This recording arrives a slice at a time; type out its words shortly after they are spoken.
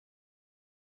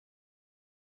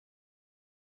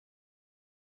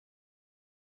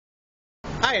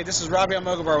Hi, this is Robbie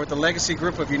Almogovar with the Legacy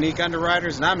Group of Unique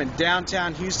Underwriters, and I'm in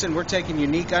downtown Houston. We're taking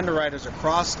Unique Underwriters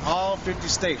across all 50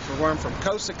 states. We're going from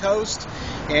coast to coast,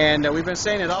 and we've been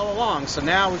saying it all along. So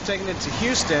now we've taken it to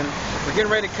Houston. We're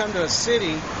getting ready to come to a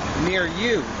city near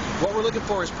you. What we're looking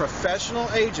for is professional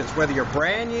agents, whether you're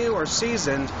brand new or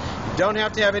seasoned. You don't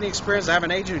have to have any experience. I have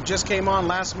an agent who just came on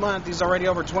last month. He's already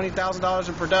over $20,000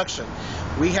 in production.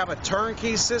 We have a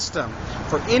turnkey system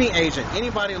for any agent,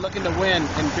 anybody looking to win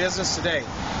in business today.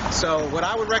 So what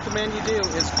I would recommend you do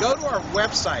is go to our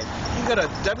website. You can go to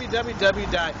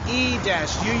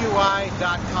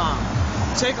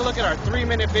www.e-uui.com. Take a look at our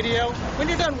 3-minute video. When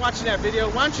you're done watching that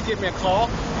video, why don't you give me a call?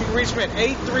 You can reach me at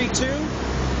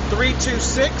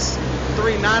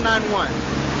 832-326-3991.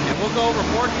 And we'll go over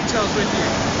more details with you.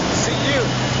 See you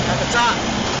at the top.